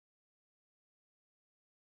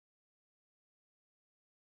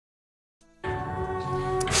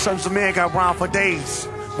Sunzofman got rhyme for days.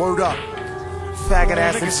 Word up. Faggot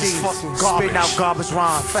ass MCs. Spitting out garbage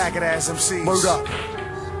rhymes. Faggot ass MCs. Word up.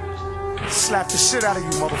 Slap the shit out of you,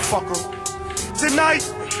 motherfucker. Tonight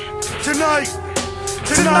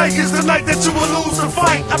is the night that you will lose the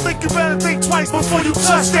fight. I think you better think twice before you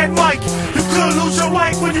touch that mic. You could lose your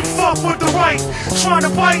life when you fuck with the right. Trying to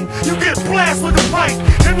bite, you get blasted with the pipe.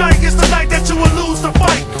 Tonight is the night that you will lose the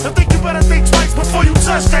fight. I think you better think twice before you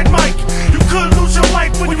touch that mic. You could lose your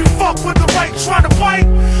life when you fuck with the right. Trying to bite,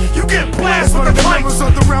 you get blasted with the pipe. Members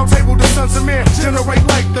of the round table, the Sunzofman generate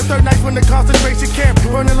light. The third night when the concentration camp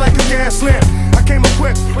burning like a gas lamp. I came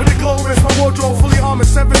equipped with a glow wrist, my wardrobe fully armored.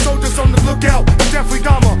 7 soldiers on the lookout, Jeffrey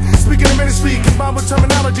Dahmer. Speaking in ministry, combined with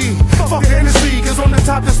terminology. Fuck the industry, cause on the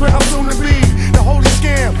top that's where I'm soon to be. The holy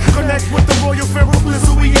scam, connect with the royal pharaoh,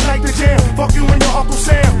 so we unite the jam. Fuck you and your Uncle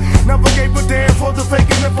Sam. Never gave a damn for the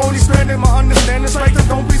faking and phony spending. My understanding's right, so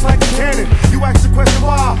don't be like a cannon. You ask the question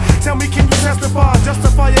why, tell me can you testify?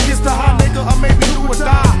 Justify against the high nigga, or maybe do or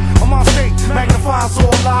die. On my state, magnifies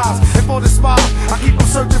all lies. And for the spy, I keep them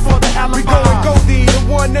searching for the alibi. We going Goldie, the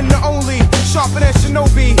one and the only. Sharper than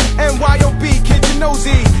Shinobi, NYOB, kid you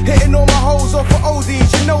nosy. Hitting all my hoes off for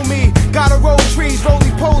ODs, you know me. Gotta roll trees,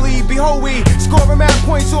 roly-poly, behold we. Scoring mad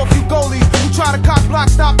points off you goalies who try to cock block,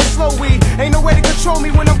 stop and slow we. Ain't no way to control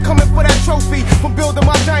me when I'm coming for that trophy. From building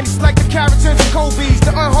my dynasty like the carrots and Jacobies.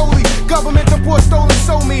 The unholy government, the boy stolen,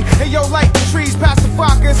 sold me. And yo, like the trees, past the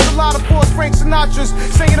vodka. It's a lot of boys, Frank Sinatra's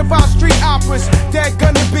singing about street operas. Dead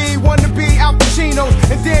gonna be, wanna be Al Pacinos.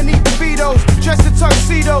 And then eat the Vito's, dressed in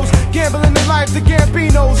tuxedos. Gambling their lives, the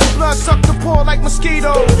Gambinos. The blood sucked the poor like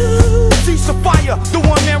mosquitoes. Cease the fire, the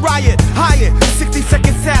one-man riot, hired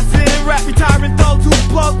 60-second assassin and rap retiring thugs who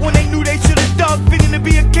plug when they knew they should've dug. Fitting to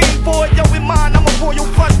be a king for it, yo, in mine, I'm a royal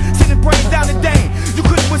flush, sending brains down the Dane. You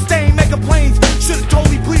couldn't withstand mega planes, should've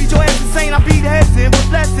totally pleased your ass insane. I beat heads in, but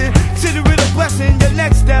blessing, consider it a blessing. Your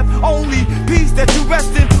next step, only peace that you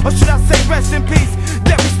rest in, or should I say rest in peace?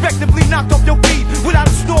 That respectively knocked off your feet without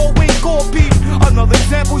a store wing or peace. Another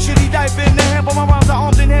example, shitty dive in the hammer, my rhymes are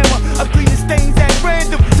armed and hammer. I'm cleaning stains at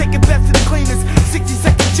random, taking best to the cleanest.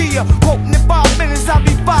 60-second G-ya, quoting in 5 minutes, I'll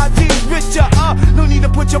be 5 G's richer. No need to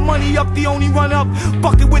put your money up, the only run up.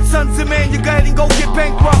 Bucket with Sunzofman, you go ahead and go get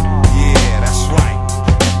bankrupt. Yeah, that's right.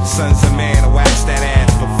 Sunzofman will wax that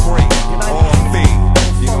ass for free. All fee.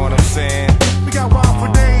 You know what I'm saying? We got rhyme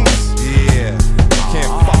for days. Yeah,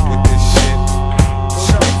 can't fuck with this shit.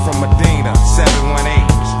 Straight from Medina, 718.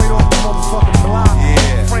 Straight off the motherfucking block.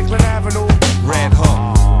 Yeah. Franklin Avenue. Red Hook.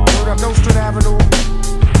 Word up Nostrand Avenue.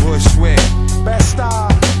 Bushwick.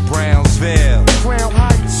 Bed-Stuy. Brownsville. Crown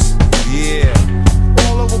Heights. Yeah.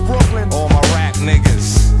 All over Brooklyn. All my rap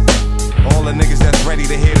niggas. All the niggas that's ready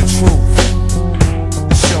to hear the truth.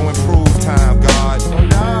 It's show and prove time, God.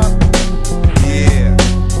 Word up. Yeah.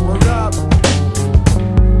 Word up.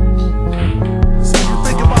 So you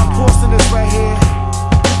think about crossing this right here.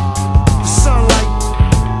 The sunlight.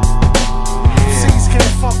 Yeah. Seas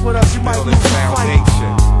can't fuck with us, you might Build lose a the fight.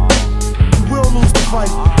 foundation. You will lose the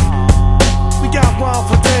fight. We got rhyme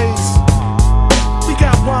for days. We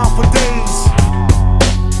got rhyme for days.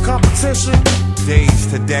 Competition. Days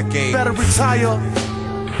to decades. Better retire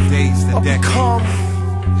Days to or decades. become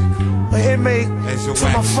an inmate As your to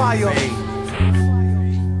my wax fire. fade.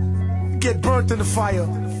 Get burnt in the fire.